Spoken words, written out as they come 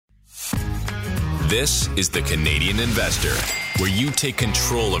This is The Canadian Investor, where you take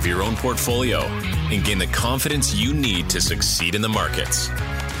control of your own portfolio and gain the confidence you need to succeed in the markets.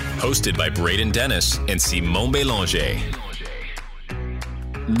 Hosted by Braden Dennis and Simon Bélanger.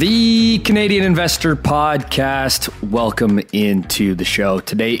 The Canadian Investor Podcast. Welcome into the show.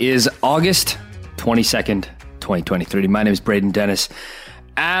 Today is August 22nd, 2023. My name is Braden Dennis.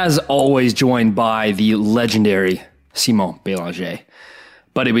 As always, joined by the legendary Simon Bélanger.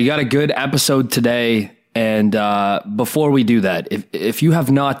 Buddy, we got a good episode today. And before we do that, if you have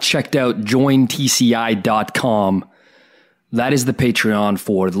not checked out jointci.com, that is the Patreon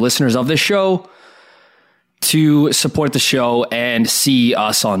for the listeners of this show to support the show and see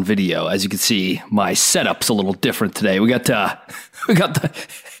us on video. As you can see, my setup's a little different today. We got the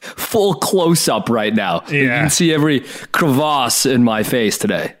full close-up right now. Yeah. You can see every crevasse in my face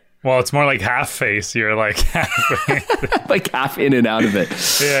today. Well, it's more like half face. You're like half like half in and out of it.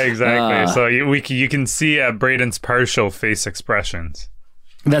 Yeah, exactly. So you can see Braden's partial face expressions.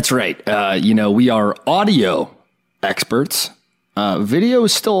 That's right. We are audio experts. Video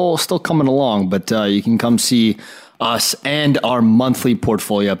is still coming along, but you can come see us and our monthly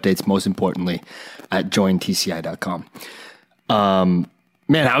portfolio updates, most importantly, at jointci.com. Man,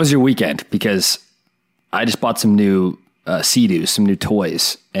 how was your weekend? Because I just bought some new Sea-Doos, some new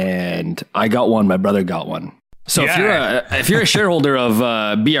toys, and I got one, my brother got one. So if you're a shareholder of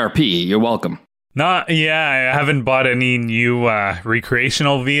BRP, you're welcome. I haven't bought any new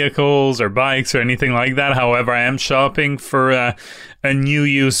recreational vehicles or bikes or anything like that. However, I am shopping for a new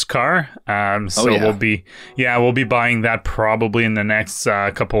used car. We'll be buying that probably in the next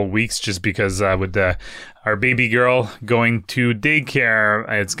couple of weeks, just because with our baby girl going to daycare,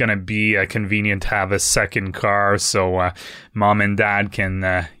 it's going to be convenient to have a second car, so mom and dad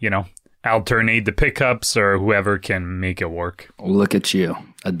can alternate the pickups, or whoever can make it work. Look at you,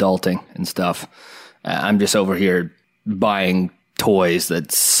 adulting and stuff. I'm just over here buying toys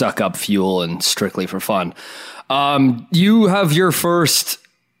that suck up fuel and strictly for fun. You have your first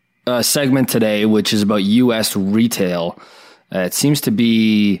segment today, which is about U.S. retail. It seems to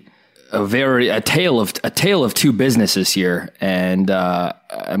be a tale of two businesses here, and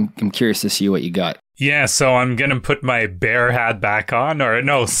I'm curious to see what you got. Yeah, so I'm going to put my bear hat back on, or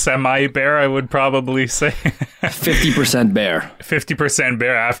no, semi-bear, I would probably say. 50% bear. 50%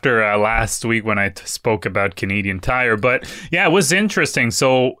 bear after last week when I spoke about Canadian Tire. But yeah, it was interesting.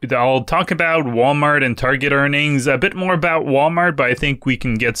 So I'll talk about Walmart and Target earnings, a bit more about Walmart, but I think we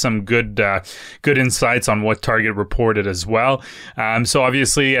can get some good insights on what Target reported as well. So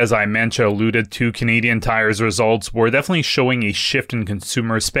obviously, as I alluded to, Canadian Tire's results were definitely showing a shift in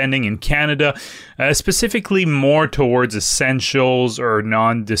consumer spending in Canada, specifically more towards essentials or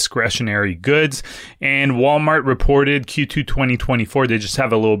non-discretionary goods. And Walmart reported Q2 2024. They just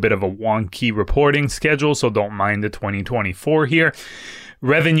have a little bit of a wonky reporting schedule, so don't mind the 2024 here.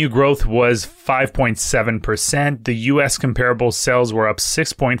 Revenue growth was 5.7%. The U.S. comparable sales were up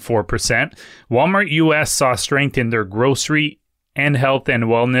 6.4%. Walmart U.S. saw strength in their grocery and health and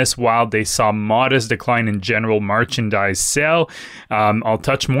wellness, while they saw modest decline in general merchandise sale. I'll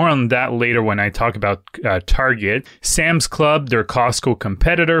touch more on that later when I talk about Target. Sam's Club, their Costco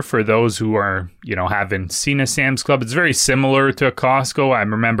competitor, for those who are, haven't seen a Sam's Club, it's very similar to a Costco. I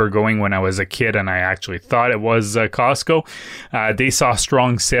remember going when I was a kid and I actually thought it was Costco. They saw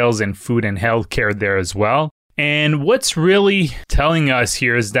strong sales in food and healthcare there as well. And what's really telling us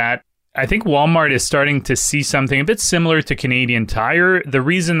here is that I think Walmart is starting to see something a bit similar to Canadian Tire. The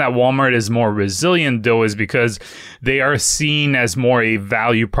reason that Walmart is more resilient, though, is because they are seen as more a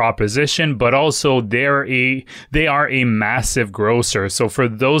value proposition, but also they are a massive grocer. So for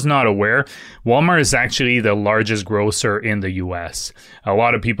those not aware, Walmart is actually the largest grocer in the U.S. A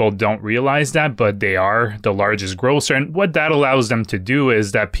lot of people don't realize that, but they are the largest grocer. And what that allows them to do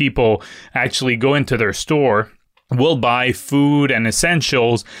is that people actually go into their store, will buy food and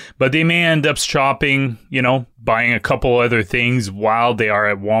essentials, but they may end up shopping, buying a couple other things while they are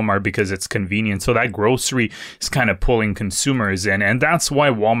at Walmart because it's convenient. So that grocery is kind of pulling consumers in. And that's why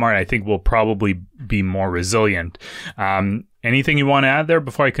Walmart, I think, will probably be more resilient. Anything you want to add there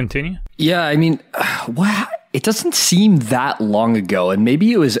before I continue? Yeah, I mean, it doesn't seem that long ago, and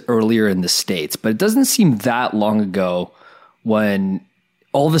maybe it was earlier in the States, but it doesn't seem that long ago when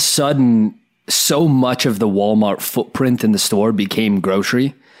all of a sudden so much of the Walmart footprint in the store became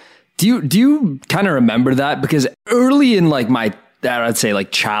grocery. Do you kind of remember that? Because early in my I'd say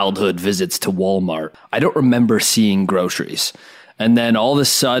childhood visits to Walmart, I don't remember seeing groceries. And then all of a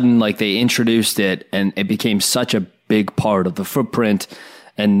sudden, they introduced it and it became such a big part of the footprint.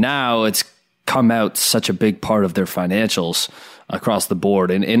 And now it's come out such a big part of their financials across the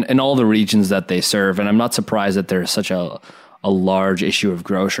board in all the regions that they serve. And I'm not surprised that there's such a large issue of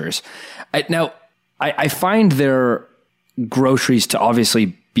grocers. I find their groceries to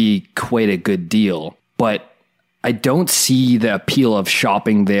obviously be quite a good deal, but I don't see the appeal of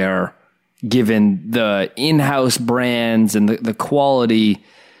shopping there given the in-house brands and the quality.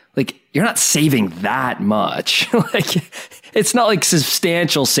 Like, you're not saving that much. Like, it's not like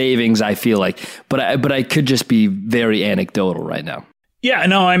substantial savings, I feel like, but I could just be very anecdotal right now. Yeah,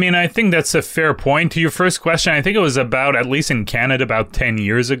 no, I mean, I think that's a fair point. To your first question, I think it was about, at least in Canada, about 10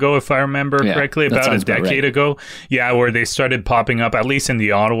 years ago, if I remember correctly, about a decade ago. Yeah, where they started popping up, at least in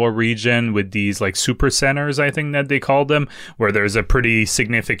the Ottawa region, with these like super centers, I think that they call them, where there's a pretty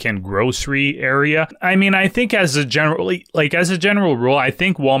significant grocery area. I mean, I think as a general rule, I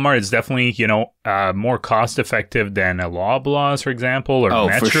think Walmart is definitely, more cost effective than a Loblaws, for example, or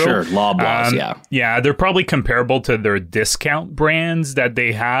Metro. For sure. Loblaws, yeah. Yeah, they're probably comparable to their discount brands that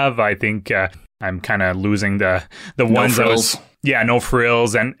they have. I think I'm kind of losing the ones that was... Yeah, no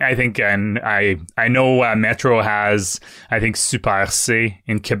frills. And I think, I know Metro has, I think, Super C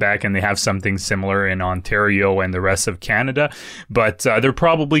in Quebec, and they have something similar in Ontario and the rest of Canada. But they're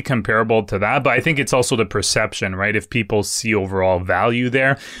probably comparable to that. But I think it's also the perception, right? If people see overall value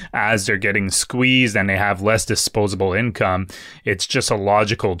there as they're getting squeezed and they have less disposable income, it's just a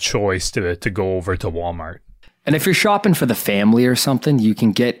logical choice to go over to Walmart. And if you're shopping for the family or something, you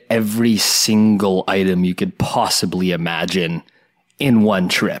can get every single item you could possibly imagine in one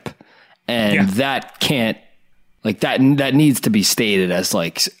trip. And that can't, like, that needs to be stated as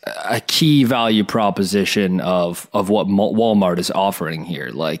like a key value proposition of what Walmart is offering here.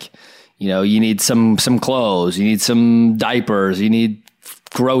 Like, you need some clothes, you need some diapers, you need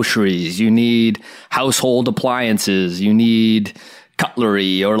groceries, you need household appliances, you need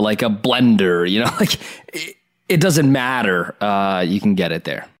cutlery or like a blender, like it doesn't matter. You can get it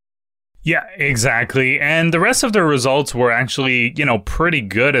there. Yeah, exactly. And the rest of the results were actually, pretty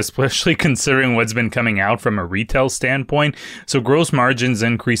good, especially considering what's been coming out from a retail standpoint. So gross margins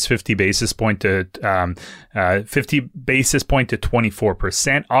increased 50 basis point to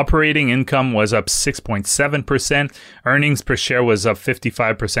 24%. Operating income was up 6.7%. Earnings per share was up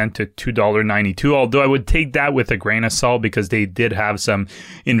 55% to $2.92. Although I would take that with a grain of salt because they did have some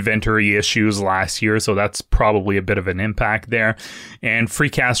inventory issues last year. So that's probably a bit of an impact there. And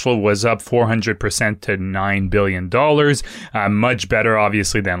free cash flow was up 400% to $9 billion. Much better,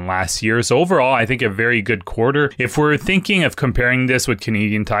 obviously, than last year. So overall, I think a very good quarter. If we're thinking of comparing this with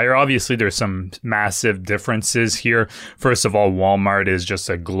Canadian Tire, obviously there's some massive differences here. First of all, Walmart is just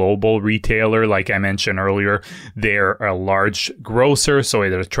a global retailer. Like I mentioned earlier, they're a large grocer, so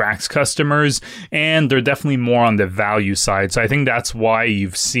it attracts customers, and they're definitely more on the value side. So I think that's why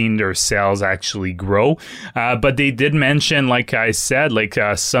you've seen their sales actually grow. But they did mention, like I said,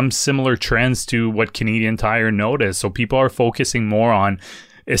 some similar trends to what Canadian Tire noticed. So people are focusing more on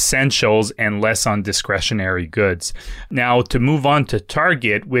essentials and less on discretionary goods. Now, to move on to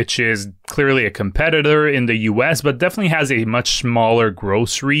Target, which is clearly a competitor in the US, but definitely has a much smaller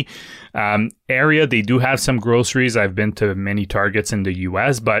grocery area. They do have some groceries. I've been to many Targets in the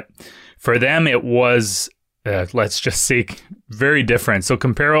US, but for them, it was let's just say very different. So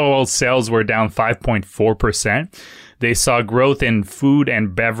comparable sales were down 5.4%. They saw growth in food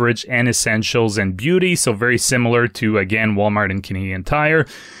and beverage and essentials and beauty, so very similar to, again, Walmart and Canadian Tire.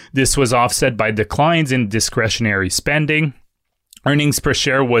 This was offset by declines in discretionary spending. Earnings per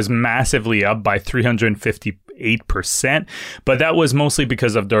share was massively up by 358%, but that was mostly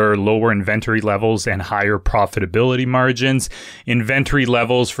because of their lower inventory levels and higher profitability margins. Inventory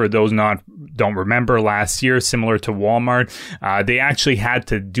levels, for those don't remember, last year, similar to Walmart, they actually had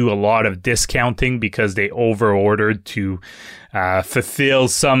to do a lot of discounting because they over-ordered to fulfill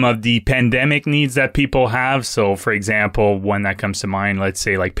some of the pandemic needs that people have. So, for example, one that comes to mind, let's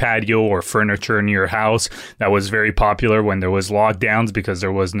say like patio or furniture in your house, that was very popular when there was lockdowns because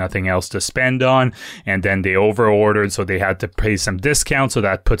there was nothing else to spend on. And then they over-ordered, so they had to pay some discounts, so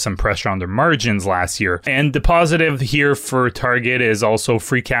that put some pressure on their margins last year. And the positive here for Target is also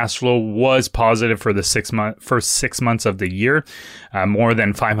free cash flow was positive for the first 6 months of the year. More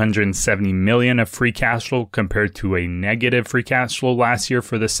than $570 million of free cash flow compared to a negative free cash flow last year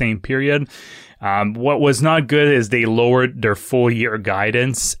for the same period. What was not good is they lowered their full year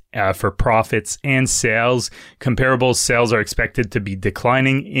guidance for profits and sales. Comparable sales are expected to be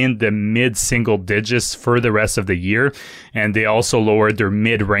declining in the mid-single digits for the rest of the year. And they also lowered their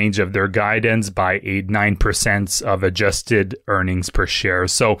mid-range of their guidance by 9% of adjusted earnings per share.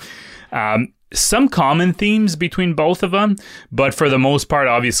 So some common themes between both of them, but for the most part,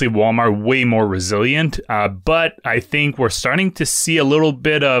 obviously Walmart way more resilient. But I think we're starting to see a little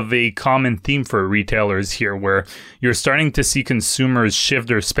bit of a common theme for retailers here, where you're starting to see consumers shift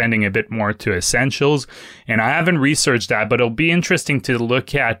their spending a bit more to essentials. And I haven't researched that, but it'll be interesting to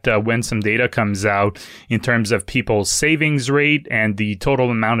look at when some data comes out in terms of people's savings rate and the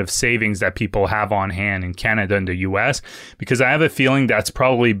total amount of savings that people have on hand in Canada and the US, because I have a feeling that's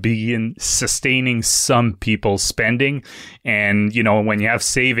probably been sustaining some people's spending. And, you know, when you have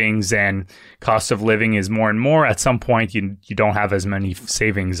savings and cost of living is more and more, at some point you don't have as many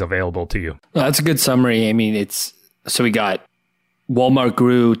savings available to you. Well, that's a good summary. I mean, so we got Walmart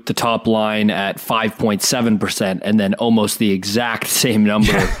grew the top line at 5.7% and then almost the exact same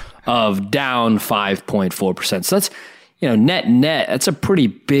number of down 5.4%. So that's, you know, net, that's a pretty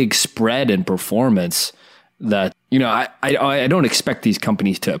big spread in performance that, you know, I don't expect these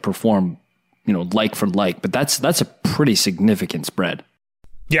companies to perform, you know, like for like, but that's a pretty significant spread.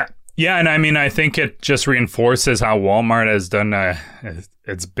 Yeah. Yeah. And I mean, I think it just reinforces how Walmart has done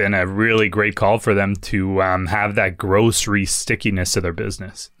it's been a really great call for them to have that grocery stickiness to their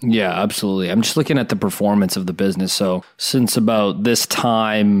business. Yeah, absolutely. I'm just looking at the performance of the business. So since about this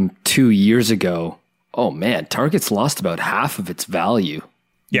time 2 years ago, oh man, Target's lost about half of its value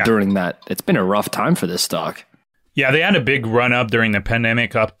during that. It's been a rough time for this stock. Yeah, they had a big run up during the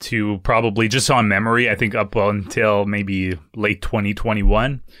pandemic up to probably, just on memory, I think up until maybe late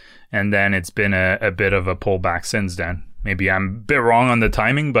 2021. And then it's been a bit of a pullback since then. Maybe I'm a bit wrong on the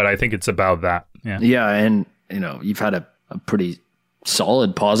timing, but I think it's about that. Yeah, and you know, you've had a pretty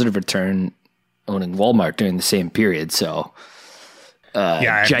solid positive return owning Walmart during the same period. So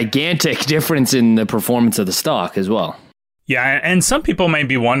gigantic difference in the performance of the stock as well. Yeah, and some people might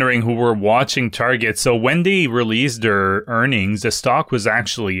be wondering who were watching Target. So when they released their earnings, the stock was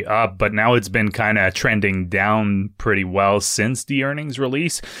actually up, but now it's been kind of trending down pretty well since the earnings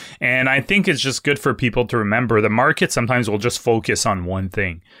release. And I think it's just good for people to remember the market sometimes will just focus on one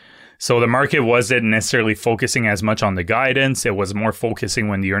thing. So the market wasn't necessarily focusing as much on the guidance. It was more focusing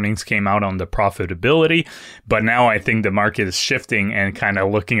when the earnings came out on the profitability. But now I think the market is shifting and kind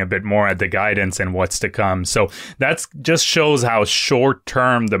of looking a bit more at the guidance and what's to come. So that just shows how short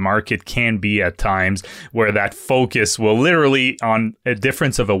term the market can be at times, where that focus will literally, on a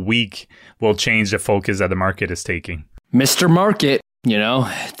difference of a week, will change the focus that the market is taking. Mr. Market, you know,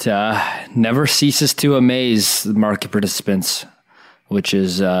 it never ceases to amaze the market participants, which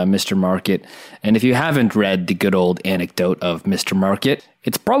is Mr. Market. And if you haven't read the good old anecdote of Mr. Market,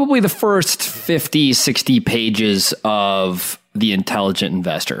 it's probably the first 50, 60 pages of The Intelligent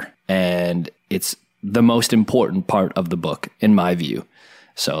Investor. And it's the most important part of the book, in my view.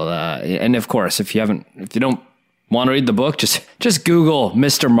 So, and of course, if you don't want to read the book, just Google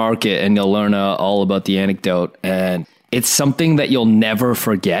Mr. Market and you'll learn all about the anecdote. And it's something that you'll never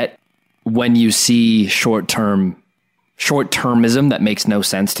forget when you see short-termism that makes no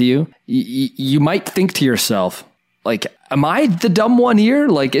sense to you. You might think to yourself, like, am I the dumb one here?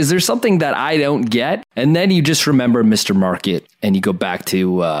 Like, is there something that I don't get? And then you just remember Mr. Market and you go back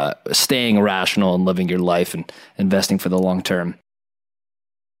to staying rational and living your life and investing for the long term.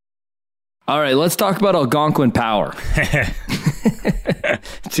 All right, let's talk about Algonquin Power.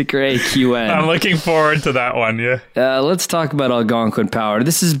 It's a great QN. I'm looking forward to that one, yeah. Let's talk about Algonquin Power.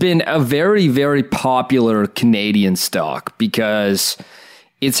 This has been a very, very popular Canadian stock because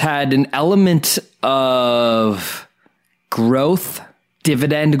it's had an element of growth,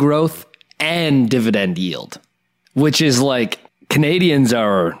 dividend growth, and dividend yield, which is like Canadians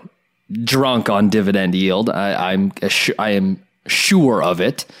are drunk on dividend yield. I am sure of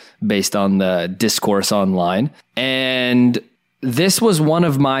it based on the discourse online. And this was one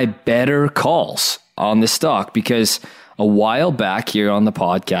of my better calls on the stock because a while back here on the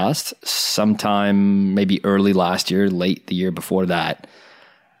podcast, sometime maybe early last year, late the year before that,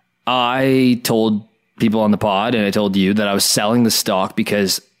 I told people on the pod and I told you that I was selling the stock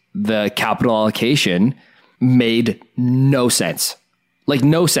because the capital allocation made no sense. Like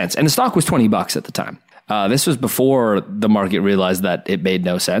no sense. And the stock was $20 at the time. This was before the market realized that it made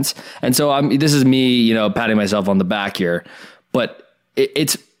no sense. And so this is me, patting myself on the back here, but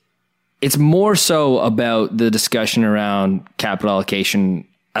it's more so about the discussion around capital allocation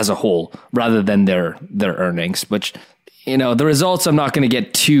as a whole rather than their earnings, which, the results I'm not going to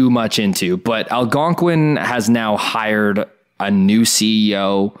get too much into, but Algonquin has now hired a new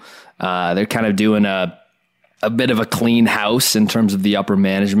CEO. They're kind of doing a bit of a clean house in terms of the upper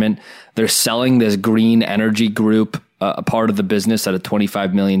management. They're selling this green energy group, a part of the business at a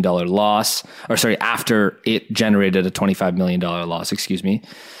 $25 million loss, after it generated a $25 million loss, excuse me.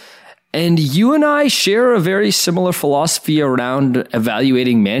 And you and I share a very similar philosophy around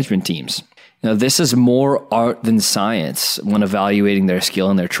evaluating management teams. Now, this is more art than science when evaluating their skill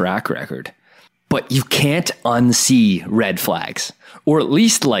and their track record. But you can't unsee red flags, or at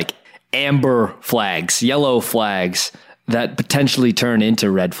least like amber flags, yellow flags that potentially turn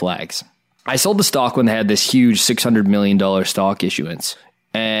into red flags. I sold the stock when they had this huge $600 million stock issuance.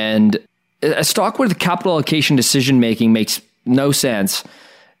 And a stock where the capital allocation decision-making makes no sense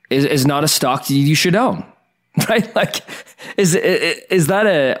is not a stock you should own, right? Like, is that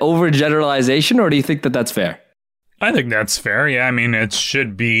a overgeneralization, or do you think that that's fair? I think that's fair. Yeah, I mean, it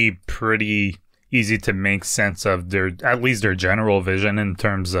should be pretty easy to make sense of at least their general vision in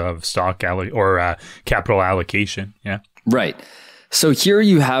terms of capital allocation. Yeah. Right. So here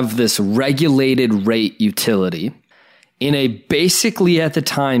you have this regulated rate utility in a basically at the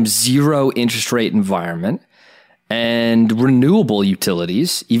time zero interest rate environment, and renewable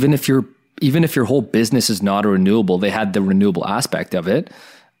utilities, even if your whole business is not a renewable, they had the renewable aspect of it.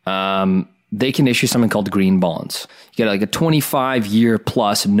 They can issue something called green bonds. You get like a 25-year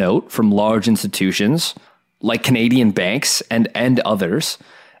plus note from large institutions like Canadian banks and others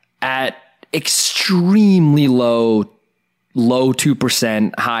at extremely low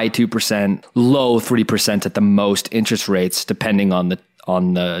 2%, high 2%, low 3% at the most interest rates, depending on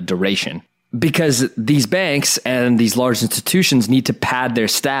the duration. Because these banks and these large institutions need to pad their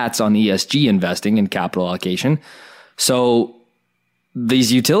stats on ESG investing and capital allocation. So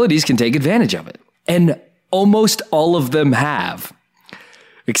these utilities can take advantage of it. And almost all of them have,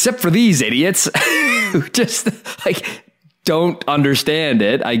 except for these idiots who just like don't understand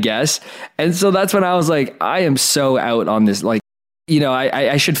it, I guess. And so that's when I was like, I am so out on this. Like,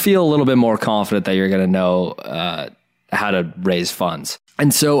 I should feel a little bit more confident that you're going to know how to raise funds.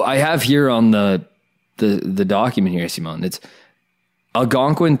 And so I have here on the document here, Simon, it's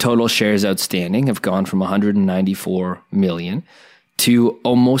Algonquin total shares outstanding have gone from 194 million to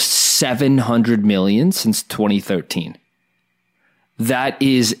almost 700 million since 2013. That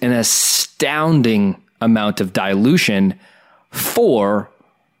is an astounding amount of dilution for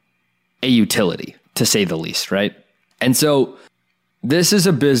a utility, to say the least, right? And so this is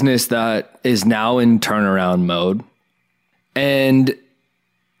a business that is now in turnaround mode and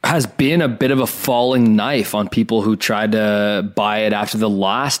has been a bit of a falling knife on people who tried to buy it after the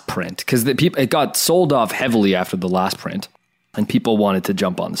last print, because it got sold off heavily after the last print and people wanted to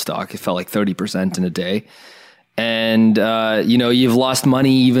jump on the stock. It fell like 30% in a day. And, you've lost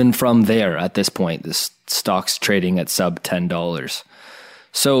money even from there at this point. This stock's trading at sub $10.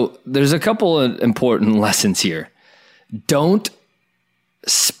 So there's a couple of important lessons here. Don't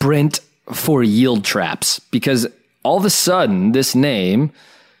sprint for yield traps, because all of a sudden this name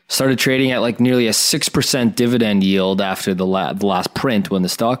started trading at like nearly a 6% dividend yield after the last print when the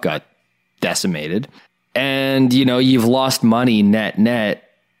stock got decimated. And, you've lost money net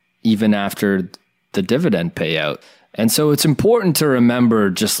even after the dividend payout. And so it's important to remember,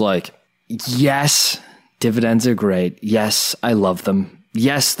 just like, yes, dividends are great. Yes, I love them.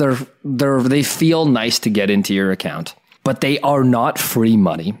 Yes, they feel nice to get into your account, but they are not free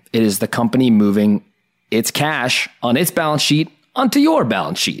money. It is the company moving its cash on its balance sheet onto your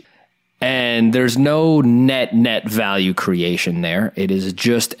balance sheet. And there's no net value creation there. It is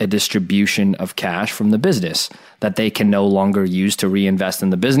just a distribution of cash from the business that they can no longer use to reinvest in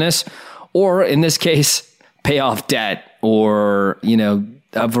the business, or in this case, pay off debt, or,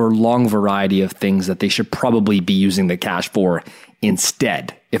 a long variety of things that they should probably be using the cash for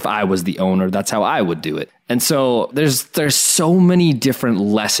instead. If I was the owner, that's how I would do it. And so there's so many different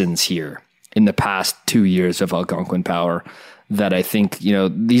lessons here in the past 2 years of Algonquin Power that I think,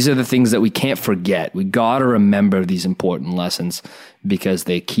 these are the things that we can't forget. We got to remember these important lessons because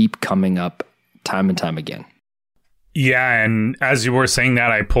they keep coming up time and time again. Yeah, and as you were saying that,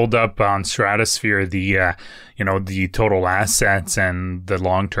 I pulled up on Stratosphere the total assets and the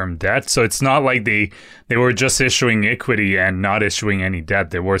long-term debt. So it's not like they were just issuing equity and not issuing any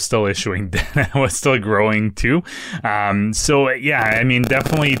debt. They were still issuing debt. It was still growing too. So yeah, I mean,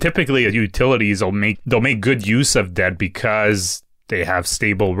 definitely, typically utilities they'll make good use of debt because they have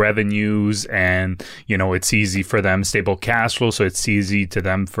stable revenues and it's easy for them, stable cash flow. So it's easy to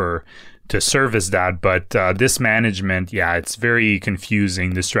them to service that. But this management, it's very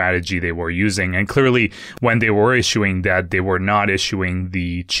confusing, the strategy they were using. And clearly, when they were issuing debt, they were not issuing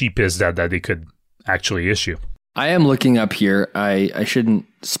the cheapest debt that they could actually issue. I am looking up here. I shouldn't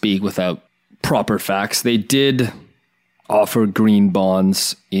speak without proper facts. They did offer green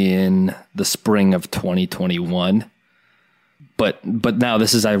bonds in the spring of 2021. But now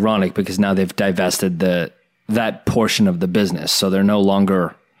this is ironic because now they've divested that portion of the business. So they're no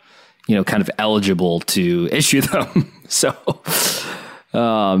longer kind of eligible to issue them. So,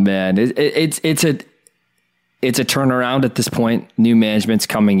 oh man, it's a turnaround at this point. New management's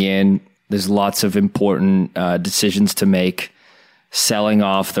coming in. There's lots of important decisions to make. Selling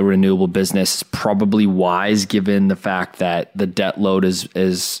off the renewable business is probably wise given the fact that the debt load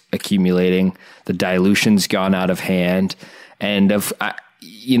is accumulating. The dilution's gone out of hand. And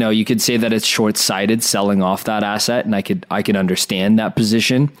you could say that it's short-sighted selling off that asset, and I could understand that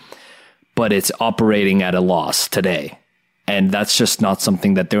position, but it's operating at a loss today. And that's just not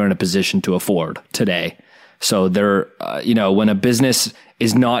something that they're in a position to afford today. So they're, when a business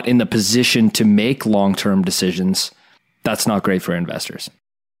is not in the position to make long-term decisions, that's not great for investors.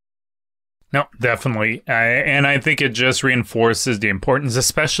 No, definitely. And I think it just reinforces the importance,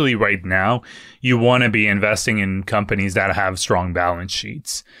 especially right now. You want to be investing in companies that have strong balance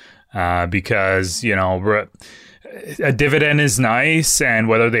sheets because, a dividend is nice, and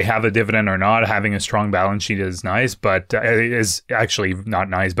whether they have a dividend or not, having a strong balance sheet is nice, but it is actually not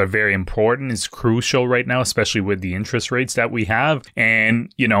nice, but very important. It's crucial right now, especially with the interest rates that we have,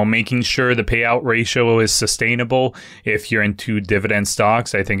 and making sure the payout ratio is sustainable. If you're into dividend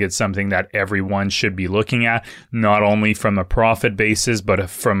stocks, I think it's something that everyone should be looking at, not only from a profit basis, but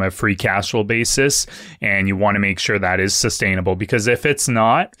from a free cash flow basis, and you want to make sure that is sustainable, because if it's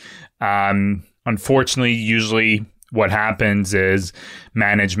not, unfortunately, usually what happens is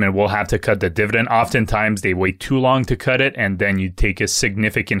management will have to cut the dividend. Oftentimes, they wait too long to cut it, and then you take a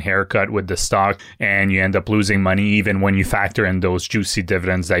significant haircut with the stock, and you end up losing money even when you factor in those juicy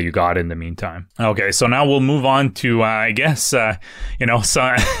dividends that you got in the meantime. Okay, so now we'll move on to,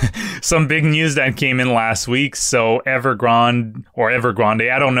 some big news that came in last week. So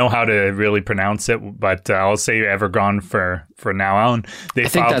Evergrande, I don't know how to really pronounce it, but I'll say Evergrande for now on. I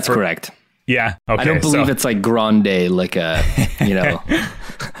think that's correct. Yeah. Okay. I don't believe it's like grande, like a,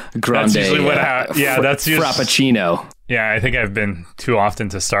 grande. That's usually what that's usually frappuccino. Yeah, I think I've been too often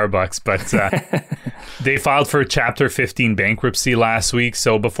to Starbucks, but they filed for Chapter 15 bankruptcy last week.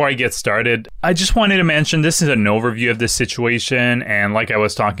 So before I get started, I just wanted to mention this is an overview of this situation. And like I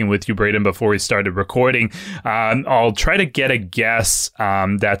was talking with you, Braden, before we started recording, I'll try to get a guest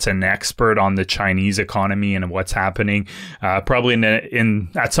that's an expert on the Chinese economy and what's happening probably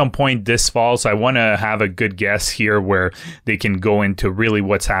at some point this fall. So I want to have a good guest here where they can go into really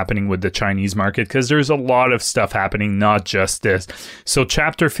what's happening with the Chinese market, because there's a lot of stuff happening, not just this. So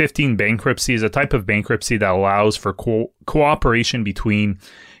Chapter 15 bankruptcy is a type of bankruptcy that allows for cooperation between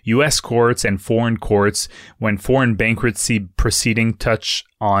U.S. courts and foreign courts when foreign bankruptcy proceedings touch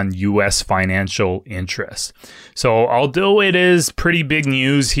on U.S. financial interests. So although it is pretty big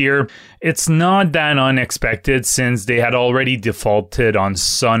news here, it's not that unexpected since they had already defaulted on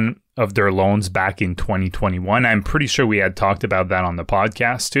some of their loans back in 2021. I'm pretty sure we had talked about that on the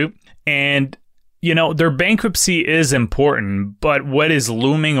podcast too. And their bankruptcy is important, but what is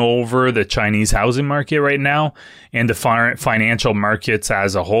looming over the Chinese housing market right now and the financial markets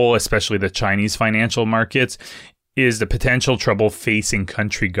as a whole, especially the Chinese financial markets, is the potential trouble facing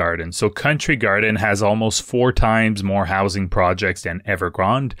Country Garden. So Country Garden has almost 4 times more housing projects than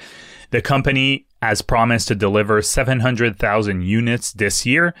Evergrande. The company has promised to deliver 700,000 units this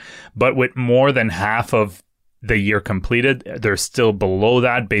year, but with more than half of the year completed, they're still below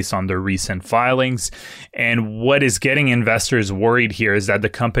that based on their recent filings. And what is getting investors worried here is that the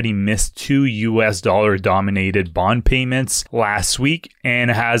company missed 2 US dollar dominated bond payments last week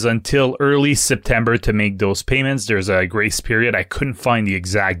and has until early September to make those payments. There's a grace period. I couldn't find the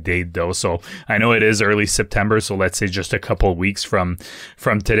exact date though, so I know it is early September, so let's say just a couple of weeks from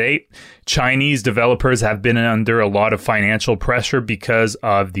today. Chinese developers have been under a lot of financial pressure because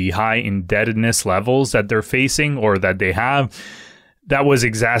of the high indebtedness levels that they're facing or that they have. That was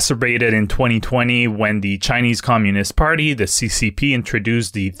exacerbated in 2020 when the Chinese Communist Party, the CCP,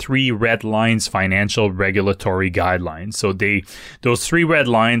 introduced the 3 red lines financial regulatory guidelines. So those 3 red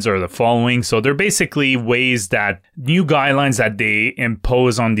lines are the following. So they're basically new guidelines that they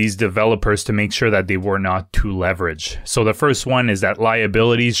impose on these developers to make sure that they were not too leveraged. So the first one is that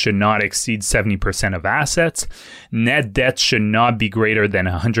liabilities should not exceed 70% of assets. Net debt should not be greater than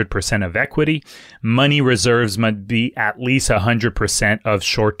 100% of equity. Money reserves must be at least 100% of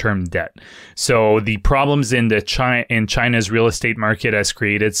short-term debt. So the problems in China's real estate market has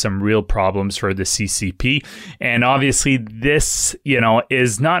created some real problems for the CCP, and obviously this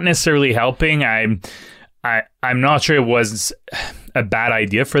is not necessarily helping. I'm not sure it was a bad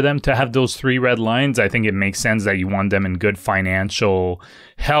idea for them to have those 3 red lines. I think it makes sense that you want them in good financial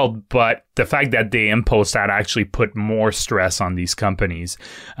health, but the fact that they imposed that actually put more stress on these companies.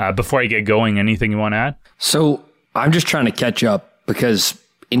 Before I get going, anything you want to add? So I'm just trying to catch up because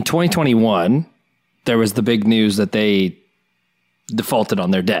in 2021, there was the big news that they defaulted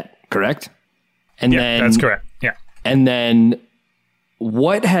on their debt, correct? And then that's correct. Yeah. And then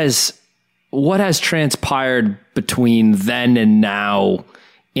what has transpired between then and now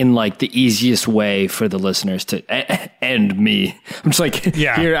in like the easiest way for the listeners to and me? I'm just like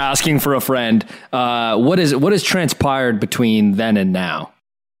here asking for a friend. What has transpired between then and now?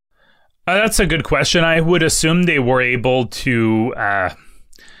 That's a good question. I would assume they were able to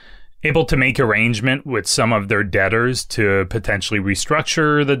make arrangement with some of their debtors to potentially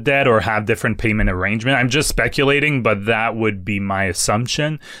restructure the debt or have different payment arrangement. I'm just speculating, but that would be my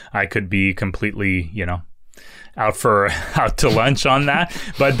assumption. I could be completely, out to lunch on that.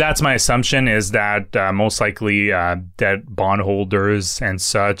 But that's my assumption, is that most likely debt bondholders and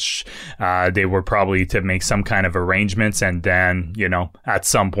such, they were probably to make some kind of arrangements. And then, at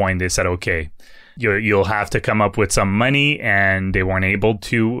some point they said, okay, you'll have to come up with some money, and they weren't able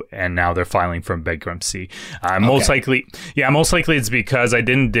to, and now they're filing for bankruptcy. Most likely it's because I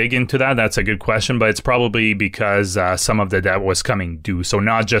didn't dig into that. That's a good question, but it's probably because some of the debt was coming due. So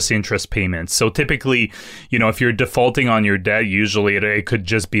not just interest payments. So typically, if you're defaulting on your debt, usually it could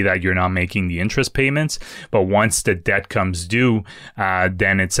just be that you're not making the interest payments. But once the debt comes due,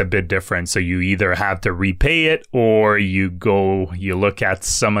 then it's a bit different. So you either have to repay it, or you look at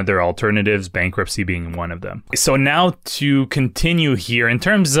some other alternatives, bankruptcy being one of them. So now to continue here, in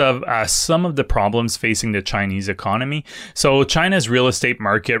terms of some of the problems facing the Chinese economy. So China's real estate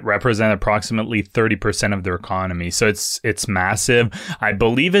market represents approximately 30% of their economy. So it's massive. I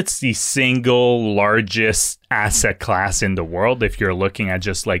believe it's the single largest asset class in the world if you're looking at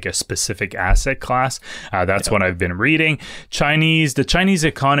just like a specific asset class. That's what I've been reading. The Chinese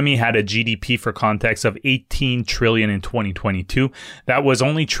economy had a GDP, for context, of 18 trillion in 2022. That was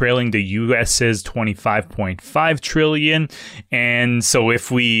only trailing the US's 25.5 trillion. And so if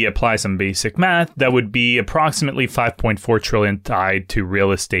we apply some basic math, that would be approximately 5.4 trillion tied to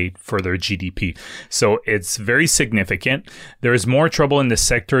real estate for their GDP. So it's very significant. There's more trouble in the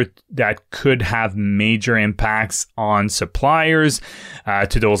sector that could have major impacts on suppliers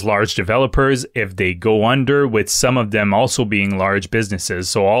to those large developers if they go under, with some of them also being large businesses.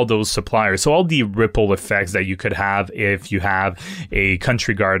 So all those suppliers, so all the ripple effects that you could have if you have a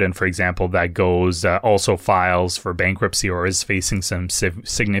Country Garden, for example, that also files for bankruptcy or is facing some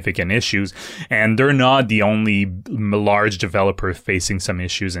significant issues. And they're not the only large developer facing some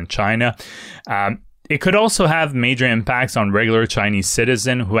issues in China. It could also have major impacts on regular Chinese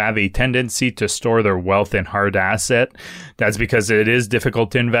citizens who have a tendency to store their wealth in hard asset. That's because it is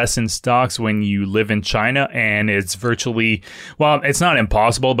difficult to invest in stocks when you live in China, and it's it's not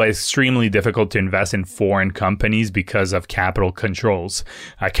impossible, but extremely difficult to invest in foreign companies because of capital controls.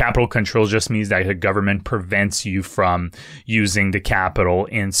 Capital controls just means that the government prevents you from using the capital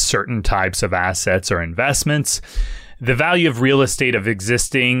in certain types of assets or investments. The value of real estate of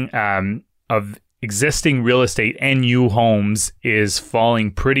existing real estate and new homes is falling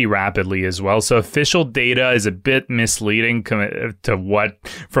pretty rapidly as well. So official data is a bit misleading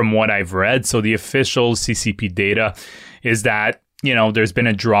from what I've read. So the official CCP data is that there's been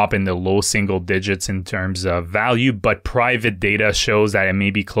a drop in the low single digits in terms of value, but private data shows that it may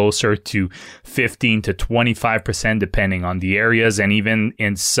be closer to 15 to 25% depending on the areas, and even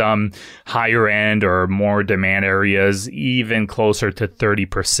in some higher end or more demand areas, even closer to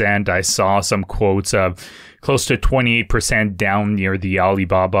 30%. I saw some quotes of close to 28% down near the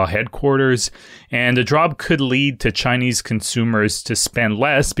Alibaba headquarters. And the drop could lead to Chinese consumers to spend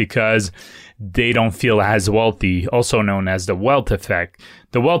less because they don't feel as wealthy, also known as the wealth effect.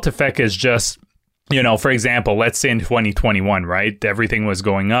 The wealth effect is just, for example, let's say in 2021, right? Everything was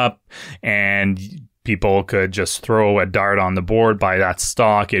going up and people could just throw a dart on the board, buy that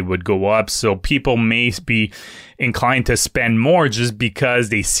stock, it would go up. So people may be inclined to spend more just because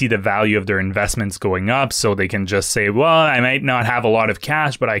they see the value of their investments going up. So they can just say, well, I might not have a lot of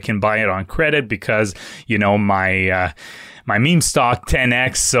cash, but I can buy it on credit because, my meme stock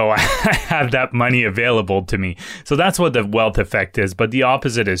 10x, so I have that money available to me. So that's what the wealth effect is. But the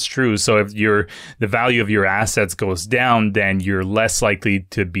opposite is true. So if the value of your assets goes down, then you're less likely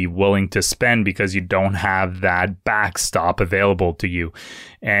to be willing to spend because you don't have that backstop available to you.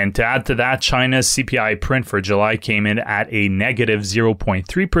 And to add to that, China's CPI print for July came in at a negative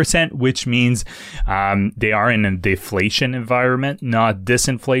 0.3%, which means they are in a deflation environment, not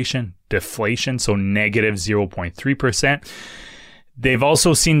disinflation. Deflation, so negative 0.3%. They've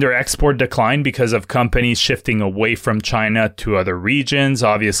also seen their export decline because of companies shifting away from China to other regions.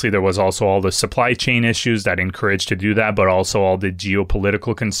 Obviously, there was also all the supply chain issues that encouraged to do that, but also all the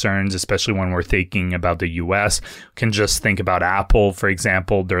geopolitical concerns, especially when we're thinking about the US. We can just think about Apple, for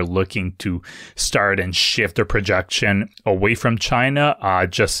example. They're looking to start and shift their projection away from China,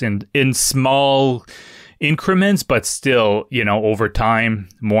 just in small increments, but still, over time,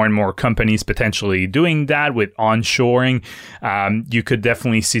 more and more companies potentially doing that with onshoring. You could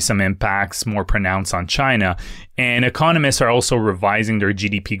definitely see some impacts more pronounced on China. And economists are also revising their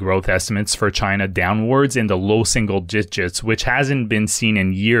GDP growth estimates for China downwards in the low single digits, which hasn't been seen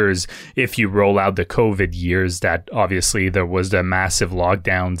in years if you roll out the COVID years that obviously there was the massive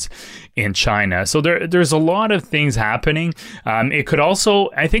lockdowns in China. So there's a lot of things happening. It could also,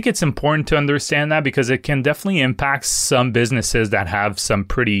 I think it's important to understand that because it can definitely impact some businesses that have some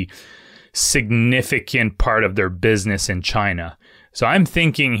pretty significant part of their business in China. So I'm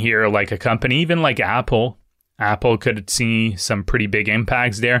thinking here like a company, even like Apple. Apple could see some pretty big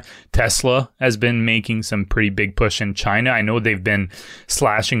impacts there. Tesla has been making some pretty big push in China. I know they've been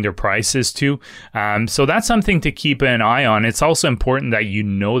slashing their prices too. So that's something to keep an eye on. It's also important that you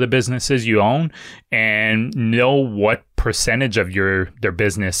know the businesses you own and know what percentage of their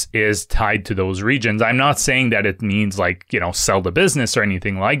business is tied to those regions. I'm not saying that it means sell the business or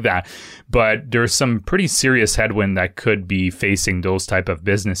anything like that, but there's some pretty serious headwind that could be facing those type of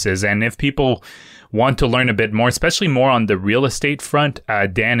businesses. And if people want to learn a bit more, especially more on the real estate front,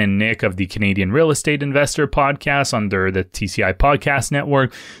 Dan and Nick of the Canadian Real Estate Investor podcast under the TCI Podcast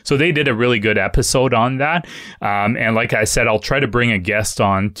Network. So they did a really good episode on that. And like I said, I'll try to bring a guest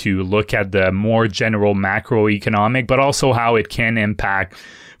on to look at the more general macroeconomic, but also how it can impact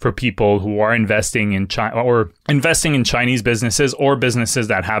for people who are investing in China or investing in Chinese businesses or businesses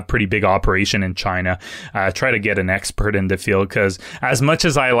that have pretty big operation in China. Try to get an expert in the field because as much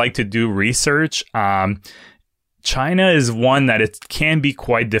as I like to do research, China is one that it can be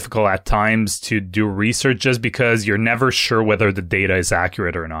quite difficult at times to do research just because you're never sure whether the data is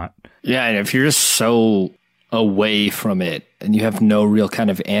accurate or not. Yeah, and if you're just so away from it and you have no real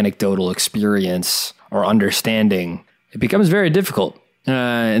kind of anecdotal experience or understanding, it becomes very difficult.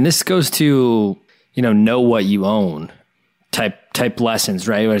 And this goes to, know what you own type lessons,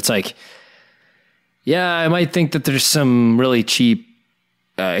 right? Where it's like, yeah, I might think that there's some really cheap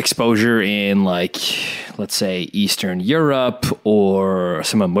exposure in let's say Eastern Europe or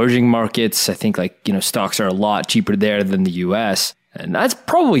some emerging markets. I think stocks are a lot cheaper there than the US. And that's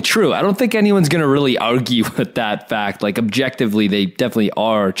probably true. I don't think anyone's going to really argue with that fact. Objectively, they definitely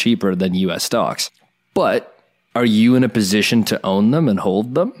are cheaper than US stocks. But are you in a position to own them and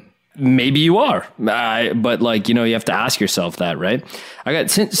hold them? Maybe you are. But you have to ask yourself that, right?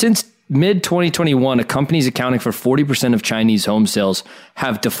 Since mid 2021, companies accounting for 40% of Chinese home sales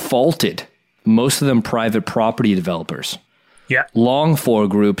have defaulted, most of them private property developers. Yeah. Long4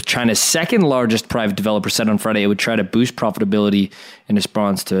 Group, China's second largest private developer, said on Friday it would try to boost profitability in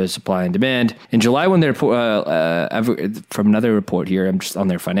response to supply and demand. In July, when they're from another report here, I'm just on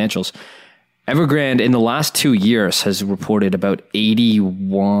their financials, Evergrande in the last 2 years has reported about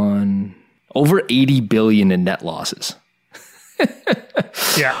over 80 billion in net losses.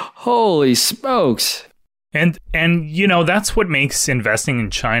 Yeah. Holy smokes. And that's what makes investing in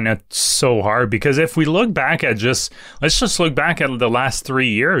China so hard, because if we look back at let's just look back at the last 3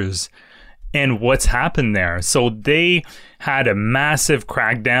 years and what's happened there. So they had a massive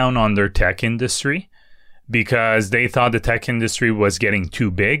crackdown on their tech industry because they thought the tech industry was getting too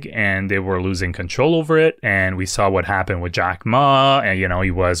big and they were losing control over it. And we saw what happened with Jack Ma. And,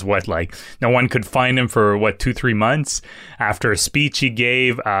 he was no one could find him for 2-3 months after a speech he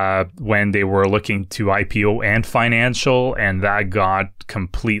gave when they were looking to IPO and financial. And that got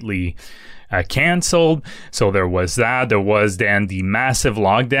completely canceled. So there was that. There was then the massive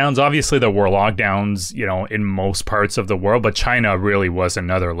lockdowns. Obviously, there were lockdowns, in most parts of the world, but China really was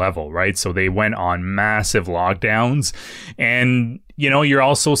another level, right? So they went on massive lockdowns. And, you're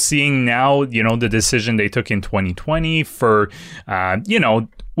also seeing now, the decision they took in 2020 for,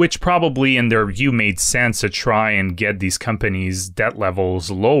 which probably in their view made sense to try and get these companies' debt levels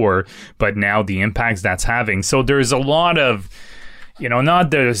lower, but now the impacts that's having. So there's a lot of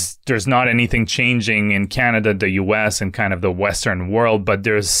there's not anything changing in Canada, the US, and kind of the Western world, but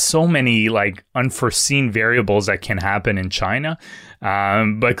there's so many unforeseen variables that can happen in China.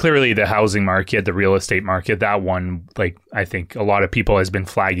 But clearly the housing market, the real estate market, that one, I think a lot of people has been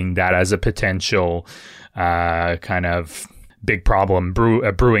flagging that as a potential kind of big problem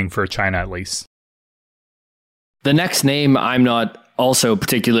brewing for China, at least. The next name I'm not also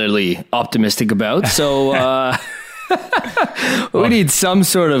particularly optimistic about. So, We need some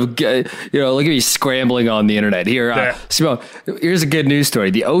sort of, look at me scrambling on the internet. Here, Simone, here's a good news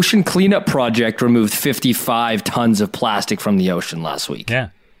story. The Ocean Cleanup Project removed 55 tons of plastic from the ocean last week. Yeah.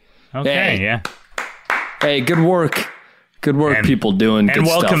 Okay, Hey, good work. Good work, people doing good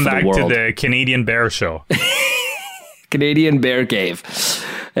stuff for the world. And welcome back to the Canadian Bear Show. Canadian Bear Cave.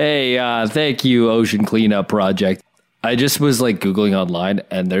 Hey, thank you, Ocean Cleanup Project. I just was Googling online,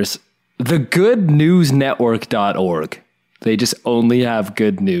 and there's thegoodnewsnetwork.org. They just only have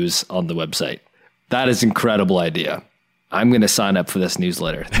good news on the website. That is an incredible idea. I'm going to sign up for this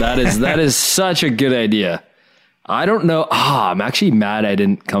newsletter. That is such a good idea. I don't know. I'm actually mad I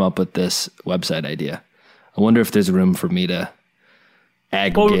didn't come up with this website idea. I wonder if there's room for me to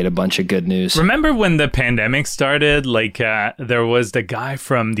aggregate a bunch of good news. Remember when the pandemic started? There was the guy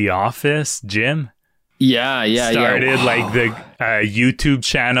from The Office, Jim. Yeah. Started the YouTube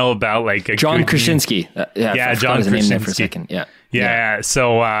channel about John Krasinski. John Krasinski. Name there for a second. Yeah.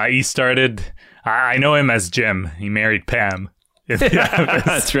 So he started. I know him as Jim. He married Pam.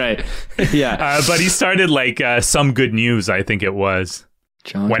 That's right. Yeah. But he started Some Good News, I think it was.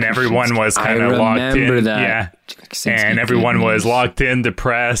 When everyone was kind of locked in. Remember that. Yeah. And everyone was locked in,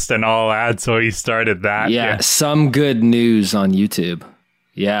 depressed and all that. So he started that. Yeah. Some Good News on YouTube.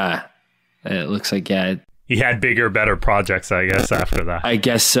 Yeah. It looks like, he had bigger, better projects, I guess, after that. I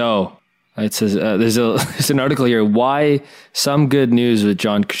guess so. It says, there's an article here. Why Some Good News with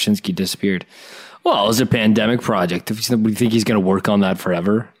John Krasinski disappeared. Well, it was a pandemic project. If you think he's going to work on that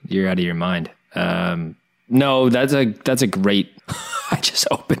forever, you're out of your mind. No, that's a great. I just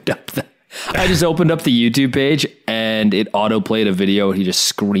opened up the YouTube page and it autoplayed a video. He just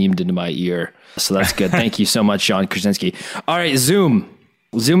screamed into my ear. So that's good. Thank you so much, John Krasinski. All right, Zoom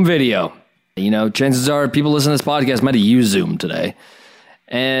video. Chances are people listening to this podcast might have used Zoom today.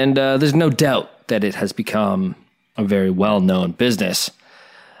 And there's no doubt that it has become a very well-known business.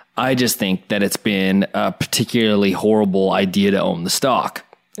 I just think that it's been a particularly horrible idea to own the stock.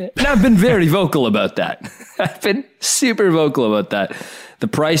 And I've been very vocal about that. I've been super vocal about that. The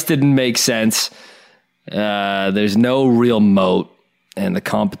price didn't make sense. There's no real moat. And the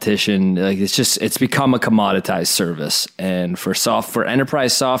competition, it's become a commoditized service. And for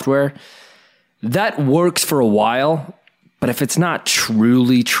enterprise software, that works for a while. But if it's not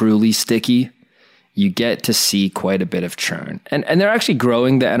truly, truly sticky, you get to see quite a bit of churn. And they're actually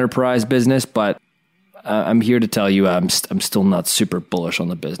growing the enterprise business, but I'm here to tell you I'm still not super bullish on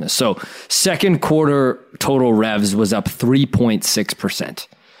the business. So second quarter total revs was up 3.6%.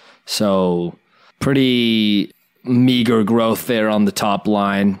 So pretty meager growth there on the top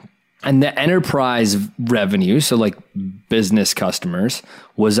line. And the enterprise revenue, so business customers,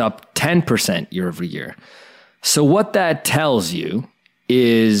 was up 10% year over year. So what that tells you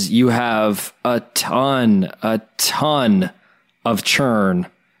is you have a ton of churn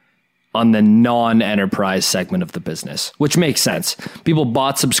on the non-enterprise segment of the business, which makes sense. People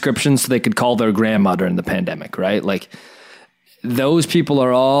bought subscriptions so they could call their grandmother in the pandemic, right? Those people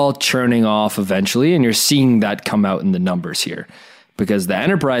are all churning off eventually, and you're seeing that come out in the numbers here because the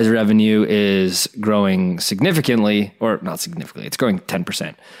enterprise revenue is growing significantly, or not significantly, it's growing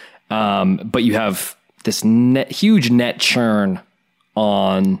 10%. But you have this huge net churn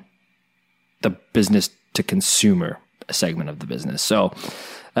on the business to consumer segment of the business. So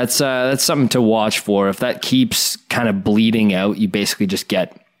that's something to watch for. If that keeps kind of bleeding out, you basically just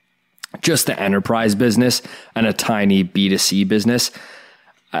get just the enterprise business and a tiny B2C business.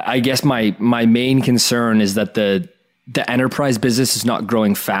 I guess my main concern is that the enterprise business is not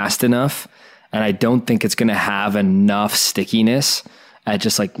growing fast enough, and I don't think it's going to have enough stickiness at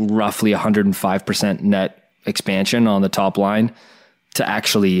just roughly 105% net expansion on the top line to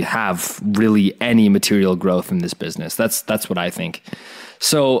actually have really any material growth in this business. That's what I think.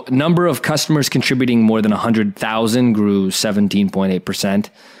 So number of customers contributing more than 100,000 grew 17.8%.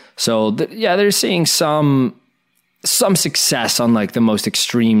 So they're seeing some success on the most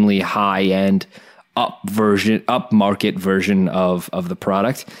extremely high end up market version of the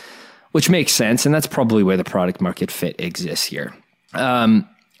product, which makes sense. And that's probably where the product market fit exists here. And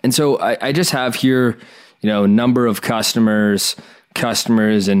so I just have here, number of customers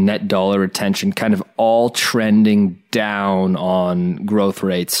and net dollar retention kind of all trending down on growth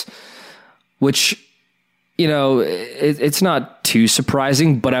rates, which, it's not too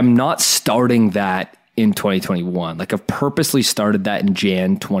surprising, but I'm not starting that in 2021. I've purposely started that in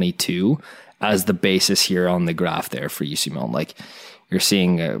Jan 22 as the basis here on the graph there for you, Simone. You're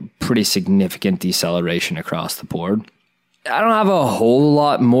seeing a pretty significant deceleration across the board. I don't have a whole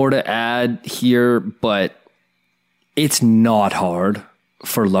lot more to add here, but it's not hard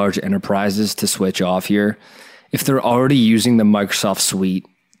for large enterprises to switch off here. if they're already using the Microsoft suite,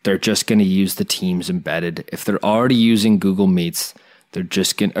 they're just going to use the Teams embedded. If they're already using Google Meets, they're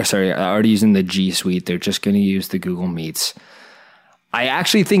just going to, already using the G Suite, they're just going to use the Google Meets. I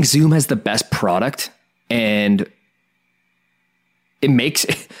actually think Zoom has the best product, and it makes,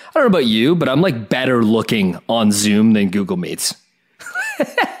 I don't know about you, but I'm like better looking on Zoom than Google Meets.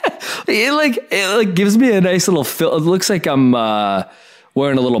 it gives me a nice little feel. It looks like I'm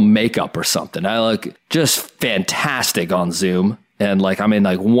wearing a little makeup or something. I look just fantastic on Zoom, and like I'm in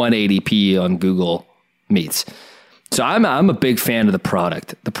like 180p on Google Meets. So I'm a big fan of the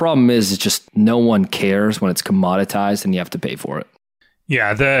product. The problem is it's just no one cares when it's commoditized and you have to pay for it.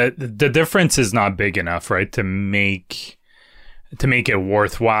 Yeah, the difference is not big enough, right, to make it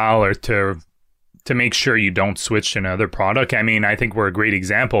worthwhile, or to make sure you don't switch to another product. I mean, I think we're a great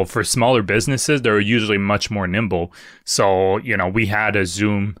example. For smaller businesses, they're usually much more nimble. So, we had a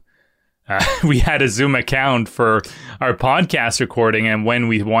Zoom account for our podcast recording, and when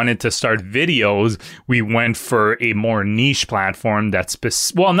we wanted to start videos, we went for a more niche platform that's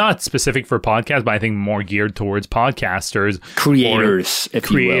not specific for podcasts, but I think more geared towards podcasters, creators,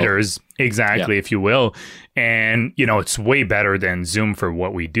 exactly, if you will. And, it's way better than Zoom for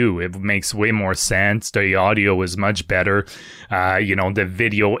what we do. It makes way more sense. The audio is much better. The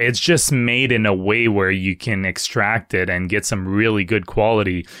video, it's just made in a way where you can extract it and get some really good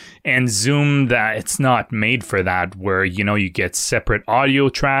quality. And Zoom, that it's not made for that, where, you get separate audio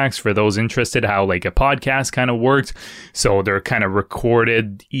tracks for those interested, how like a podcast kind of works. So they're kind of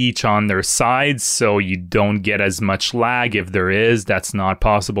recorded each on their sides, so you don't get as much lag. If there is, that's not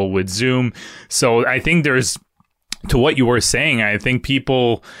possible with Zoom. So I think to what you were saying, I think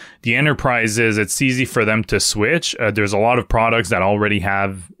the enterprises, it's easy for them to switch. There's a lot of products that already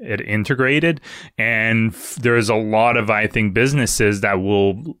have it integrated, and there's a lot of, I think, businesses that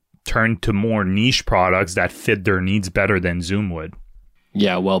will turn to more niche products that fit their needs better than Zoom would.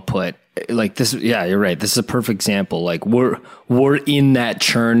 Yeah, well put. Like this, yeah, you're right. This is a perfect example. Like we're in that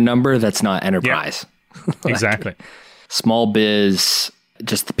churn number that's not enterprise. Yeah, exactly. Small biz,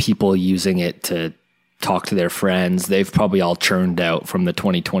 just the people using it to talk to their friends, they've probably all churned out from the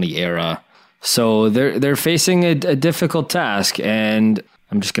 2020 era. So they're facing a difficult task, and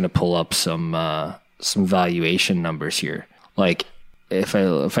I'm just going to pull up some valuation numbers here. Like if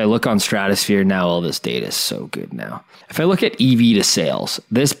I look on Stratosphere now, all this data is so good now. If I look at EV to sales,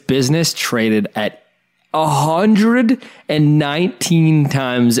 this business traded at 119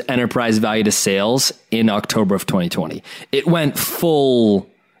 times enterprise value to sales in October of 2020. It went full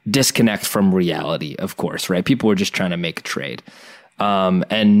disconnect from reality, of course, right? People were just trying to make a trade.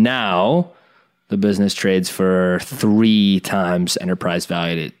 And now the business trades for 3 times enterprise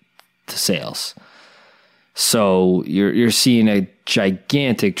value to sales. So you're seeing a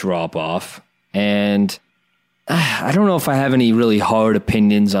gigantic drop off, and I don't know if I have any really hard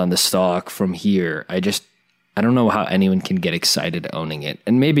opinions on the stock from here. I don't know how anyone can get excited owning it.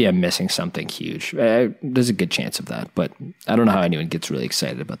 And maybe I'm missing something huge. There's a good chance of that, but I don't know how anyone gets really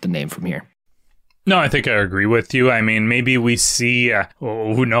excited about the name from here. No, I think I agree with you. I mean, maybe we see,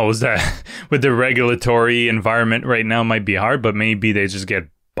 who knows, that with the regulatory environment right now might be hard, but maybe they just get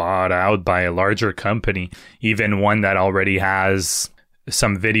bought out by a larger company, even one that already has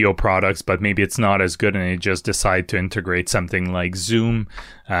some video products, but maybe it's not as good, and they just decide to integrate something like Zoom,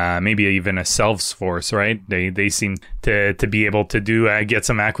 maybe even a Salesforce, right? They seem to be able to do get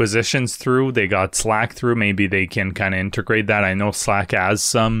some acquisitions through. They got Slack through. Maybe they can kind of integrate that. I know Slack has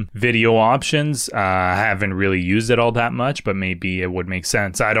some video options. I haven't really used it all that much, but maybe it would make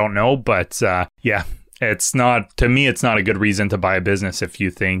sense. I don't know, but yeah, it's not, to me, it's not a good reason to buy a business if you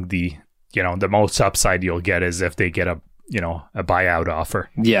think the most upside you'll get is if they get a buyout offer.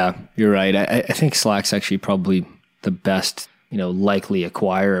 Yeah, you're right. I think Slack's actually probably the best, likely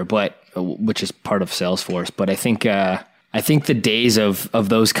acquirer, but which is part of Salesforce. But I think the days of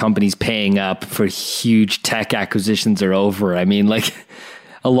those companies paying up for huge tech acquisitions are over. I mean, like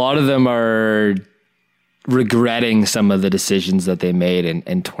a lot of them are regretting some of the decisions that they made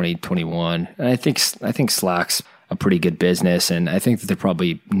in 2021. And I think Slack's a pretty good business, and I think that they're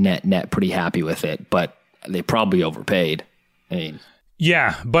probably net pretty happy with it, but they probably overpaid. I mean,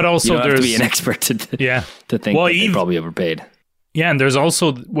 yeah, but also you don't have to be an expert to think that they probably overpaid. Yeah, and there's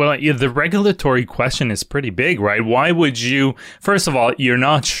also, the regulatory question is pretty big, right? Why would you, first of all, you're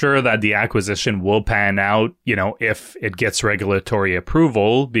not sure that the acquisition will pan out, if it gets regulatory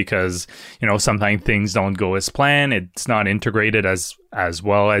approval, because, sometimes things don't go as planned. It's not integrated as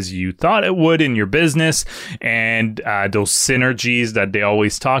well as you thought it would in your business. And those synergies that they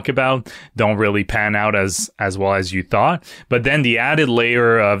always talk about don't really pan out as well as you thought. But then the added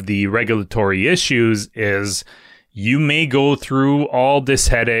layer of the regulatory issues is, you may go through all this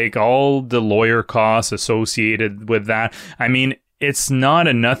headache, all the lawyer costs associated with that. I mean, it's not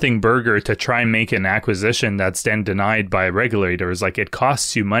a nothing burger to try and make an acquisition that's then denied by regulators. Like, it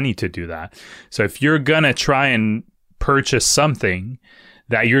costs you money to do that. So if you're going to try and purchase something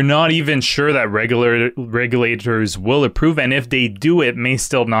that you're not even sure that regulators will approve, and if they do, it may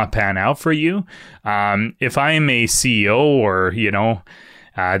still not pan out for you. If I'm a CEO or,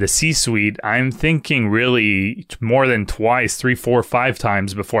 the C-suite, I'm thinking really more than twice, 3, 4, 5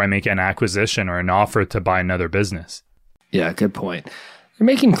 times before I make an acquisition or an offer to buy another business. Yeah, good point. You're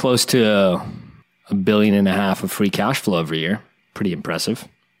making close to $1.5 billion of free cash flow every year. Pretty impressive.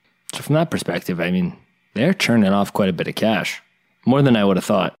 So from that perspective, I mean, they're churning off quite a bit of cash. More than I would have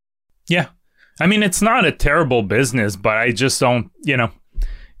thought. Yeah. I mean, it's not a terrible business, but I just don't,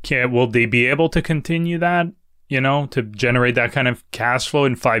 will they be able to continue that? To generate that kind of cash flow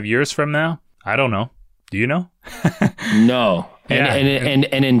in 5 years from now? I don't know. Do you know? No. And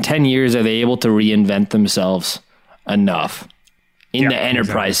in 10 years, are they able to reinvent themselves enough in the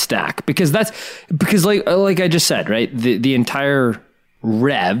enterprise stack? Because like I just said, right? The entire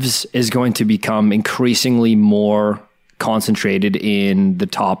revs is going to become increasingly more concentrated in the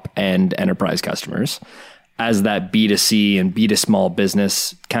top end enterprise customers as that B2C and B2 small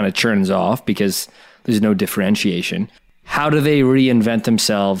business kind of churns off because there's no differentiation. How do they reinvent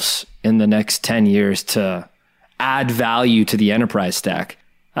themselves in the next 10 years to add value to the enterprise stack?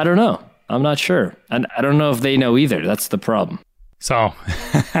 I don't know. I'm not sure. And I don't know if they know either. That's the problem. So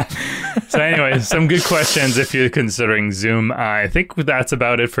anyway, some good questions if you're considering Zoom. I think that's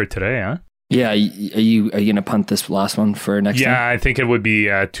about it for today, huh? Yeah. Are you going to punt this last one for next time? Yeah, I think it would be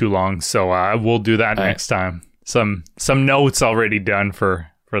too long. So we'll do that next time. Some notes already done for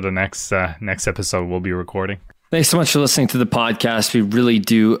the next episode we'll be recording. Thanks so much for listening to the podcast. We really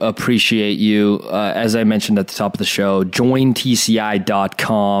do appreciate you. As I mentioned at the top of the show,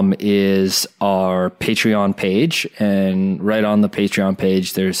 jointci.com is our Patreon page. And right on the Patreon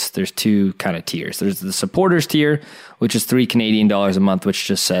page, there's two kind of tiers. There's the supporters tier, which is $3 Canadian a month, which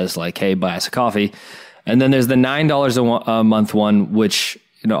just says like, hey, buy us a coffee. And then there's the $9 a month one, which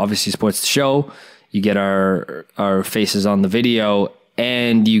obviously supports the show. You get our faces on the video,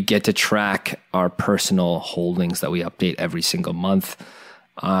 and you get to track our personal holdings that we update every single month.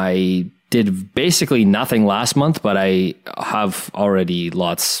 I did basically nothing last month, but I have already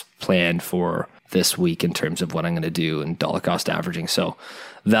lots planned for this week in terms of what I'm going to do in dollar cost averaging. So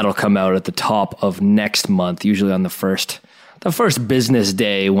that'll come out at the top of next month, usually on the first business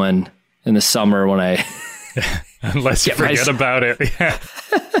day in the summer when I unless you forget about it. Yeah.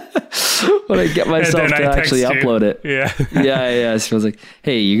 When I get myself to actually upload it. Yeah. Yeah. So I was like,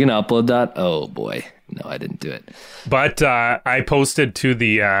 hey, you're going to upload that? Oh boy. No, I didn't do it. But I posted to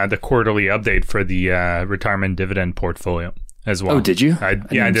the quarterly update for the retirement dividend portfolio as well. Oh, did you? I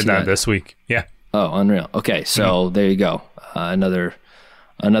did that this week. Yeah. Oh, unreal. Okay. So there you go. Another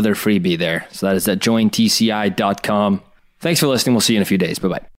freebie there. So that is at jointci.com. Thanks for listening. We'll see you in a few days.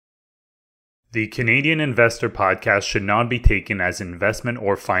 Bye-bye. The Canadian Investor Podcast should not be taken as investment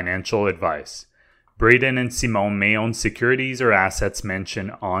or financial advice. Braden and Simone may own securities or assets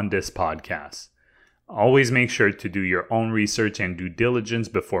mentioned on this podcast. Always make sure to do your own research and due diligence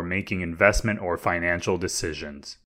before making investment or financial decisions.